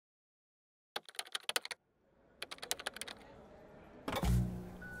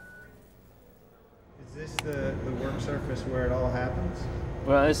this the work surface where it all happens?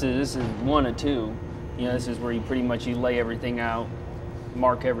 Well, this is one or two. You know, this is where you pretty much you lay everything out,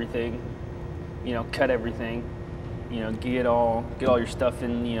 mark everything, you know, cut everything, you know, get all your stuff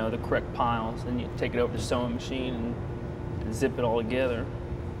in, you know, the correct piles, and you take it over to the sewing machine and zip it all together.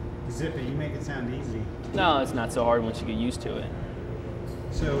 Zip it, you make it sound easy. No, it's not so hard once you get used to it.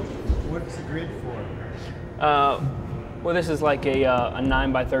 So, what's the grid for? Well, this is like a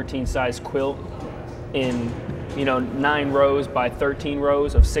 9x13 size quilt in, you know, 9 rows by 13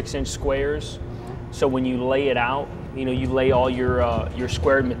 rows of 6-inch squares. So when you lay it out, you know, you lay all your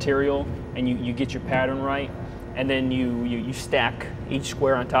squared material and you get your pattern right, and then you stack each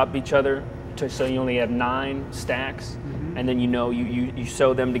square on top of each other so you only have 9 stacks, and then you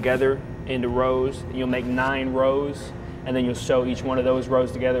sew them together into rows. You'll make 9 rows, and then you'll sew each one of those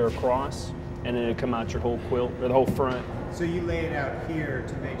rows together across, and then it'll come out your whole quilt, or the whole front. So you lay it out here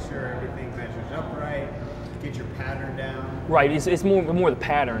to make sure everything measures upright, get your pattern down. Right, it's more the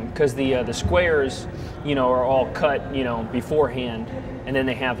pattern, because the squares, you know, are all cut, you know, beforehand, and then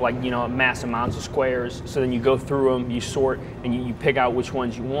they have like, you know, mass amounts of squares. So then you go through them, you sort, and you pick out which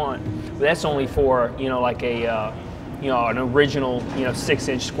ones you want. But that's only for, you know, like a you know, an original, you know,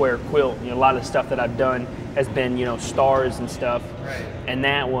 6-inch square quilt. You know, a lot of the stuff that I've done has been, you know, stars and stuff. Right. And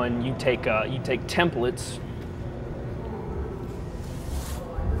that one, you take templates.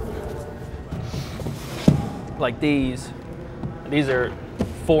 Like these are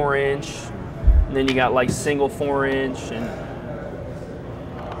 4-inch, and then you got like single 4-inch and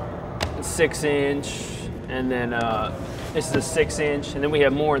 6-inch, and then this is a 6-inch, and then we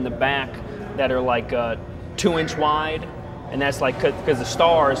have more in the back that are like 2-inch wide, and that's like because the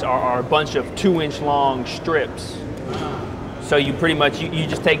stars are a bunch of 2-inch long strips. So you pretty much you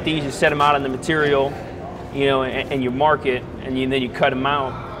just take these, you set them out on the material, you know, and you mark it, and then you cut them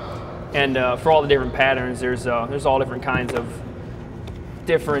out. And for all the different patterns, there's all different kinds of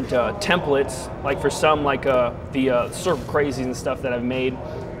different templates. Like for some, like the Circle Crazies and stuff that I've made,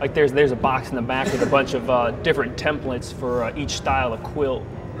 like there's a box in the back with a bunch of different templates for each style of quilt.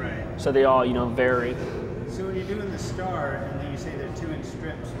 Right. So they all, you know, vary. So when you're doing the star, and then you say they're 2-inch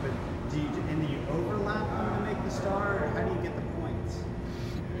strips, but do you overlap them to make the star, or how do you get the points?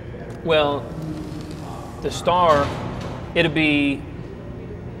 Well, the star, it'll be.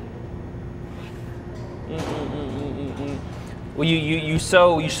 Well, you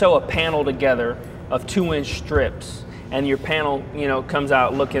sew a panel together of 2-inch strips, and your panel, you know, comes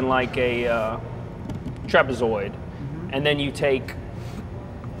out looking like a trapezoid, and then you take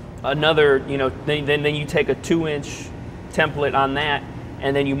another, you know, then you take a 2-inch template on that,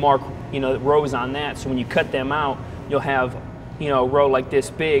 and then you mark, you know, rows on that. So when you cut them out, you'll have, you know, a row like this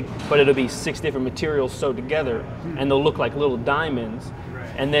big, but it'll be 6 different materials sewed together, and they'll look like little diamonds,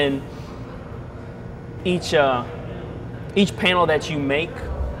 and then each panel that you make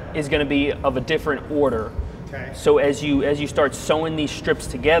is going to be of a different order. Okay. So as you start sewing these strips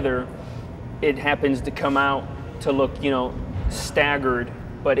together, it happens to come out to look, you know, staggered,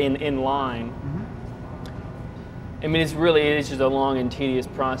 but in line. I mean, it's just a long and tedious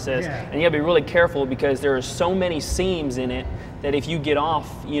process, and you got to be really careful because there are so many seams in it that if you get off,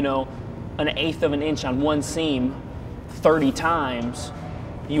 you know, 1/8 of an inch on one seam 30 times,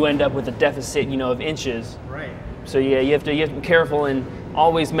 you end up with a deficit, you know, of inches. Right. So yeah, you have to be careful and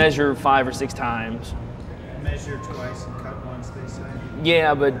always measure 5 or 6 times. Measure twice and cut once, they say.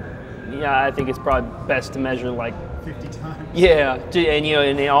 Yeah, but yeah, I think it's probably best to measure like 50 times. Yeah, and you know,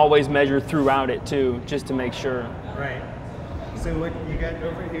 and they always measure throughout it too, just to make sure. Right. So what you got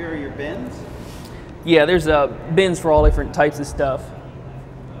over here are your bins? Yeah, there's bins for all different types of stuff,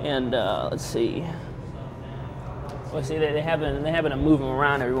 and let's see. Well, see, they happen to move them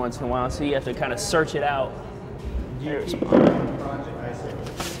around every once in a while, so you have to kind of search it out. There's Project, I see.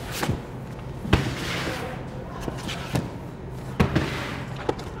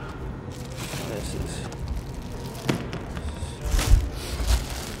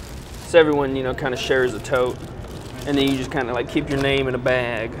 So everyone, you know, kind of shares a tote, and then you just kind of like keep your name in a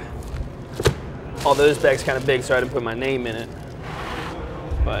bag. Although this bag's kind of big, so I didn't put my name in it.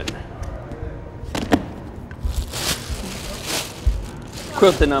 But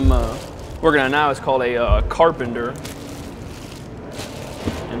quilt that I'm working on now is called a carpenter,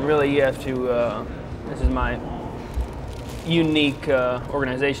 and really you have to. This is my unique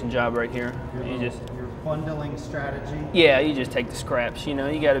organization job right here. Your bundling strategy. Yeah, you just take the scraps. You know,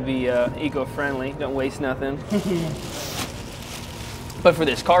 you got to be eco-friendly. Don't waste nothing. But for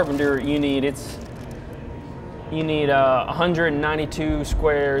this carpenter, you need 192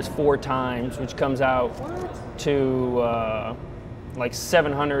 squares 4 times, which comes out to like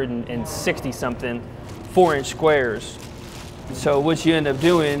 760 something 4-inch squares. So what you end up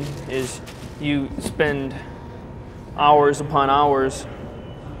doing is you spend hours upon hours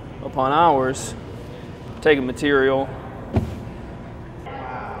upon hours taking material.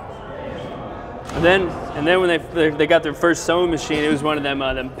 And then when they got their first sewing machine, it was one of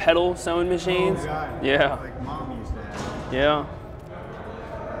them pedal sewing machines. Oh, God. Yeah. Like Mom used to have. Yeah.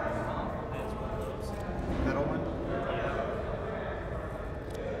 Pedal one?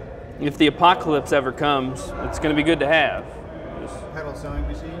 If the apocalypse ever comes, it's going to be good to have. Pedal sewing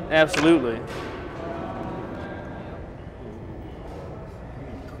machine? Absolutely.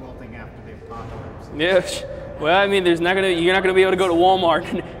 Quilting after the apocalypse. Yeah. Well, I mean, you're not gonna be able to go to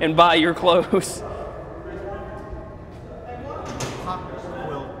Walmart and buy your clothes.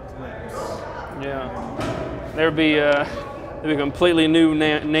 Yeah. There'll be completely new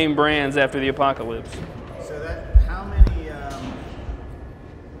name brands after the apocalypse. So how many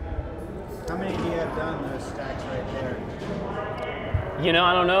do you have done, those stacks right there? You know,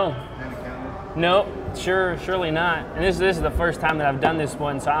 I don't know. Haven't counted? Nope, surely not. And this is the first time that I've done this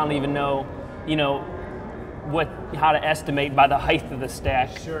one, so I don't even know, you know, how to estimate by the height of the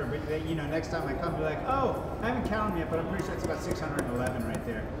stack. Sure, but you know, next time I come, be like, oh, I haven't counted yet, but I'm pretty sure it's about 611 right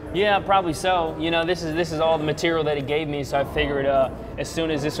there. Yeah, probably so. You know, this is all the material that he gave me, so I figured as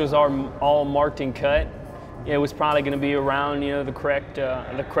soon as this was all marked and cut, it was probably going to be around, you know, the correct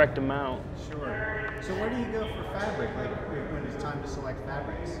amount. Sure. So where do you go for fabric, like when it's time to select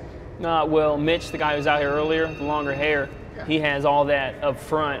fabrics? Well, Mitch, the guy who was out here earlier, the longer hair, yeah. He has all that up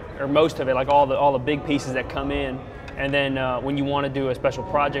front, or most of it, like all the big pieces that come in. And then when you want to do a special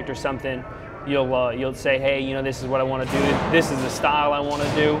project or something, you'll say, hey, you know, this is what I want to do. This is the style I want to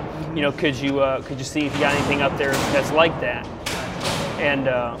do. You know, could you see if you got anything up there that's like that? And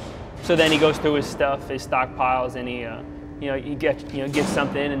so then he goes through his stuff, his stockpiles, and he gets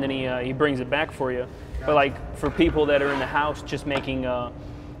something, and then he brings it back for you. But like for people that are in the house just making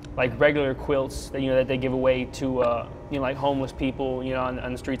like regular quilts that that they give away to like homeless people, you know,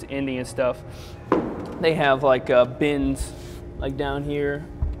 on the streets of Indy and stuff. They have like bins like down here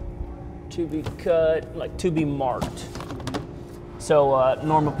to be cut, like to be marked. So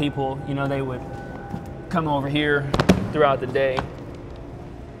normal people, you know, they would come over here throughout the day.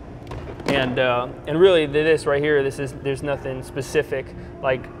 And really this right here, there's nothing specific.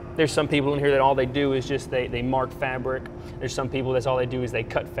 Like there's some people in here that all they do is just they mark fabric. There's some people that's all they do is they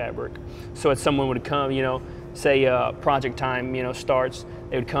cut fabric. So if someone would come, you know, say project time, you know, starts,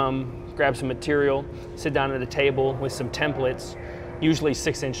 they would come, grab some material, sit down at the table with some templates, usually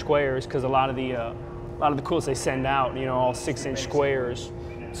 6-inch squares, because a lot of the quilts they send out, you know, all 6-inch squares.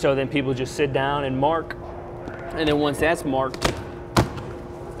 So then people just sit down and mark, and then once that's marked,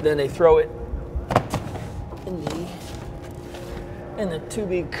 then they throw it in the to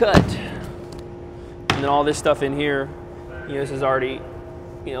be cut. And then all this stuff in here, you know, this is already,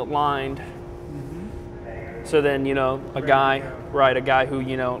 you know, lined. Mm-hmm. So then, you know, a guy who,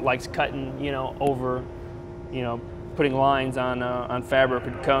 you know, likes cutting, you know, over, you know, putting lines on fabric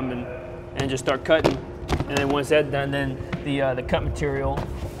would come and just start cutting. And then once that's done, then the cut material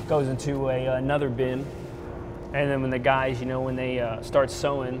goes into another bin. And then when the guys, you know, when they start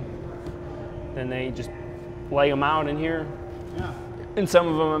sewing, then they just lay them out in here. Yeah. And some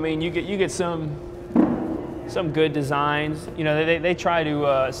of them, I mean, you get some good designs. You know, they try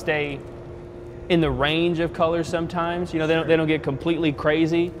to stay in the range of colors sometimes. You know, they don't get completely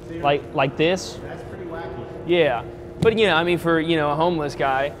crazy like this. That's pretty wacky. Yeah, but you know, I mean, for a homeless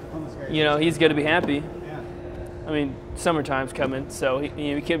guy, you know, he's gonna be happy. Yeah. I mean, summertime's coming, so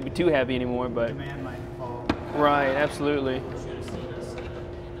he can't be too happy anymore. But demand might fall. Right, absolutely.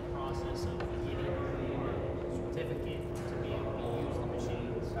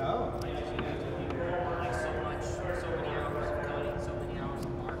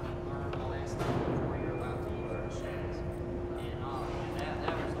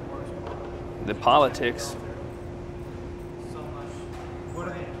 The politics. What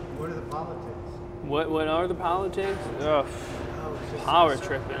are the politics? What are the politics? Oh, power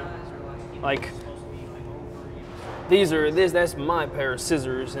tripping. Like that's my pair of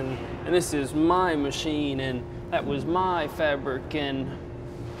scissors, and this is my machine, and that was my fabric, and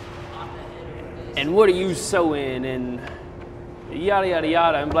what are you sewing, and yada yada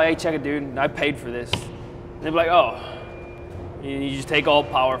yada. I'm like, hey, check it, dude. I paid for this. And they're like, oh, you just take all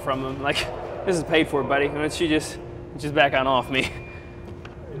power from them. Like, this is paid for, buddy. Why don't you just back on off me?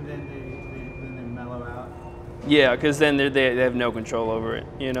 And then they mellow out. Yeah, because then they have no control over it,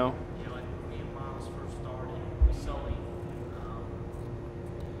 you know. You know, when me and Miles first started sewing,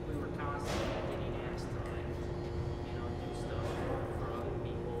 we were constantly getting asked to, like, you know, do stuff for other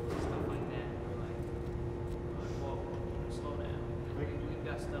people and stuff like that. And we're like,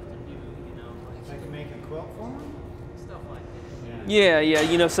 quilt for them? Stuff like that. Yeah, yeah.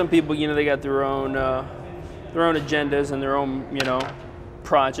 You know, some people, you know, they got their own agendas and their own, you know,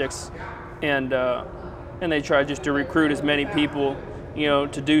 projects, and they try just to recruit as many people, you know,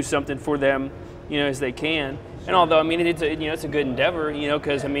 to do something for them, you know, as they can. And although, I mean, it's a, you know, it's a good endeavor, you know,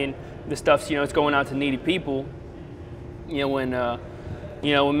 because I mean, the stuff's, you know, it's going out to needy people. You know,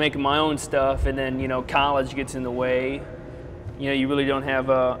 when making my own stuff, and then, you know, college gets in the way, you know, you really don't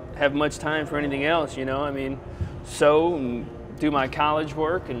have much time for anything else, you know. I mean, sew and do my college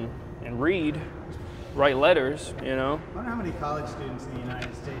work and read, write letters, you know. I wonder how many college students in the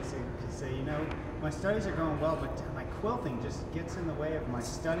United States can say, you know, my studies are going well, but my quilting just gets in the way of my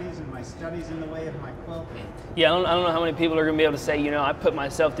studies, and my studies in the way of my quilting. Yeah, I don't know how many people are going to be able to say, you know, I put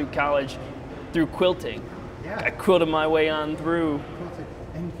myself through college through quilting. Yeah. I quilted my way on through. Quilting.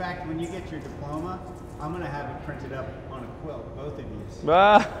 In fact, when you get your diploma, I'm going to have it printed up on a quilt, both of you.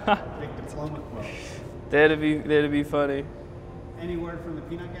 Big diploma quilt. That'd be funny. Any word from the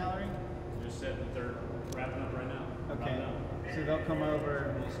peanut gallery? Just said that they're wrapping up right now. Okay. So they'll come over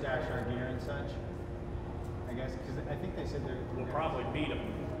and we'll stash our gear and such. I guess, because I think they said We'll probably meet them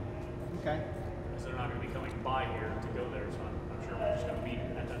Okay. because they're not going to be coming by here to go there. So I'm sure we're just going to meet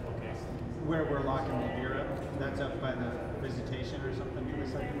at that location. Where we're locking the gear up? That's up by the visitation or something to the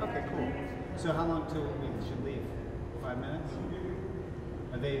side? Okay, cool. So how long till we should leave? 5 minutes?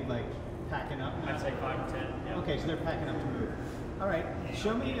 Are they like packing up now? I'd say 5 to 10. Yeah. Okay, so they're packing up to move. All right,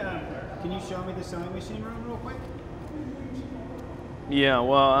 show me, can you show me the sewing machine room real quick? Yeah,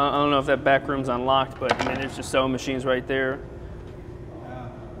 well, I don't know if that back room's unlocked, but I mean, there's just sewing machines right there.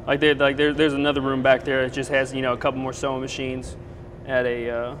 There's another room back there that just has, you know, a couple more sewing machines at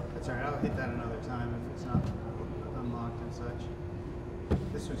a. That's all right, I'll hit that another time if it's not unlocked and such.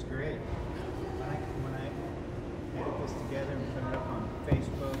 This was great. When I edit this together and put it up on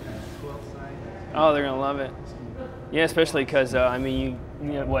Facebook and the quilt site. Oh, they're gonna love it. Yeah, especially because I mean,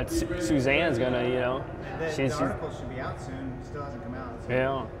 you know what, Suzanne's gonna, you know, The article should be out soon. It still hasn't come out. So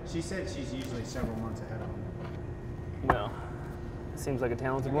yeah. She said she's usually several months ahead of me. Well, seems like a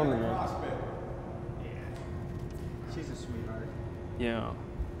talented woman then. Yeah. She's a sweetheart. Yeah.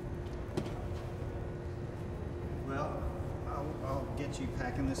 Well, I'll get you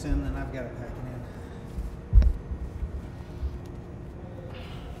packing this in, and I've got it packing in.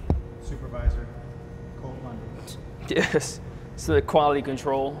 Supervisor, Colt Lundy. Yes. So the quality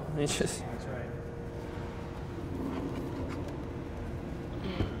control. It's just. That's right.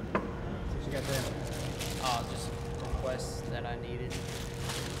 What you got there? Just requests that I needed.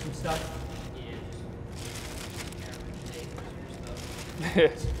 Some stuff? Yeah, just tapes or stuff.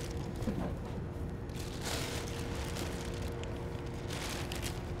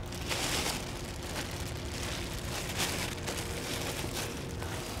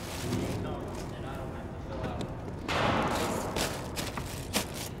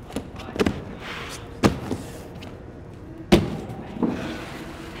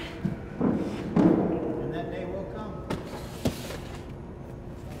 And that day will come.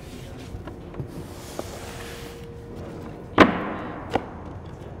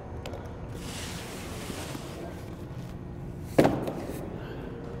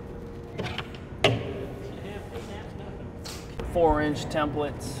 Four-inch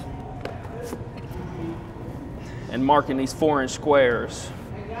templates and marking these 4-inch squares.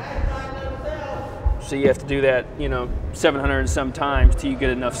 So you have to do that, you know, 700 and some times till you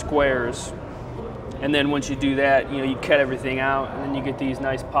get enough squares. And then once you do that, you know, you cut everything out, and then you get these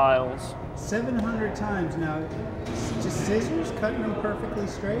nice piles. 700 times now. Just scissors cutting them perfectly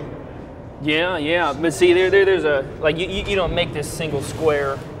straight? Yeah, yeah. But see, there's a, like, you don't make this single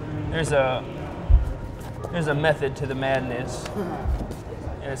square. There's a method to the madness.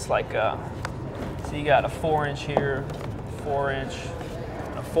 And it's like, so you got a 4-inch here, 4-inch,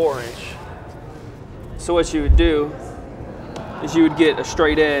 and a 4-inch. So what you would do is you would get a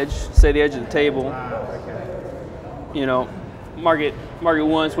straight edge, say the edge of the table. Okay. You know, mark it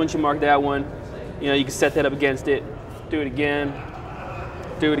once. Once you mark that one, you know, you can set that up against it. Do it again.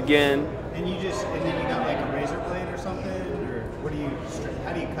 Do it again. And then you got like a razor blade or something, or what do you?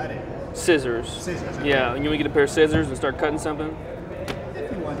 How do you cut it? Scissors. Scissors. Okay. Yeah, and you want to get a pair of scissors and start cutting something?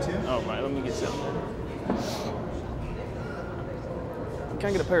 If you want to. All right, let me get some. Can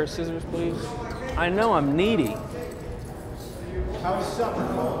I get a pair of scissors, please? I know I'm needy. How was supper,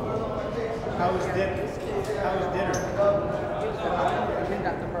 Cole? How was dinner? How was dinner?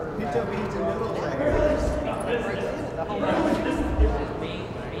 Pinto beans and noodles, I hear.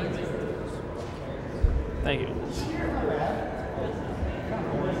 Thank you.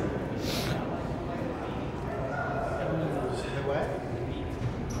 The what?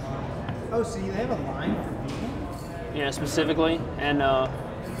 Oh Oh, so you have a line for vegan? Yeah, specifically, and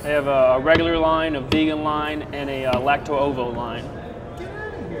they have a regular line, a vegan line, and a lacto-ovo line. Get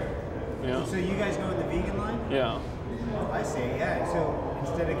out of here. Yeah. So you guys go with the vegan line? Yeah. I see, yeah. So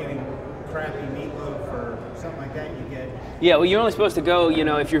instead of getting crappy meatloaf or something like that, you get... Yeah, well, you're only supposed to go,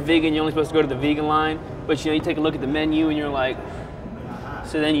 if you're vegan, you're only supposed to go to the vegan line, but, you take a look at the menu and you're like,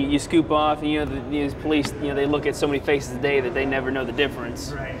 so then you scoop off, and, these police, they look at so many faces a day that they never know the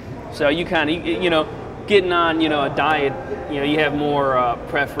difference. Right. So you kind of, getting on, a diet, you have more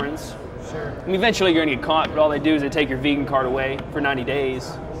preference. Sure. I mean, eventually you're gonna get caught, but all they do is they take your vegan card away for 90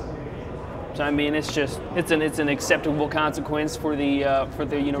 days. So I mean, it's an acceptable consequence for the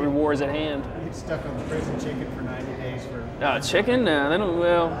rewards at hand. You get stuck on the prison chicken for 90 days for... Chicken? No, they don't.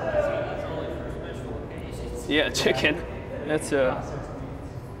 Well, yeah, chicken. That's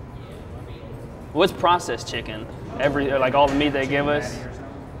what's processed chicken? Like all the meat they give us.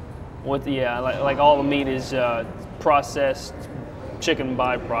 What the like all the meat is processed chicken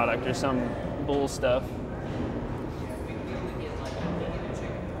byproduct or some bull stuff.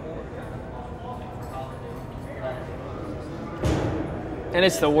 And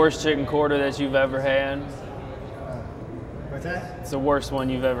it's the worst chicken quarter that you've ever had. What's that? It's the worst one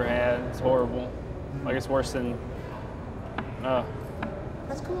you've ever had. It's horrible. Like it's worse than.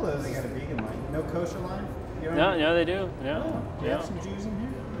 That's cool though. They got a vegan line. No kosher line. No, they do. Yeah. Oh, do you Yeah. have some Jews in here?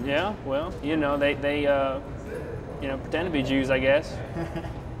 Yeah. Well, they pretend to be Jews, I guess.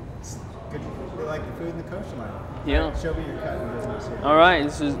 Good. They like the food in the kosher line. Yeah. Show me your cutting business here. All right,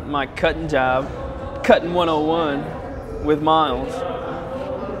 this is my cutting job, cutting 101 with Miles. Yeah,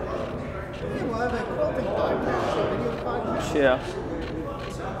 we'll have a quilting podcast, a video podcast. Yeah.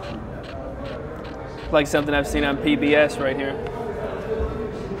 Like something I've seen on PBS right here.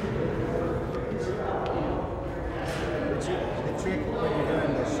 The trick when you're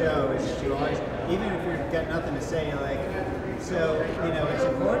doing the show is that you always, even if you've got nothing to say, you're like, so, it's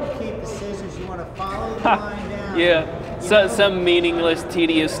important to keep the scissors. You want to follow the line down. Yeah, some meaningless,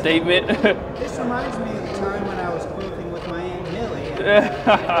 tedious statement. This reminds me of the time when I was quilting with my Aunt Millie. And,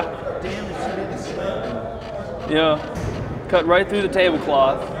 damn it, she did a slip. Yeah, cut right through the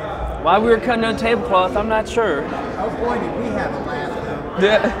tablecloth. Why we were cutting on the tablecloth, I'm not sure. Oh boy, did we have a laugh though.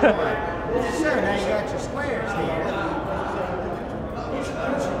 Yeah. Sure, now you got your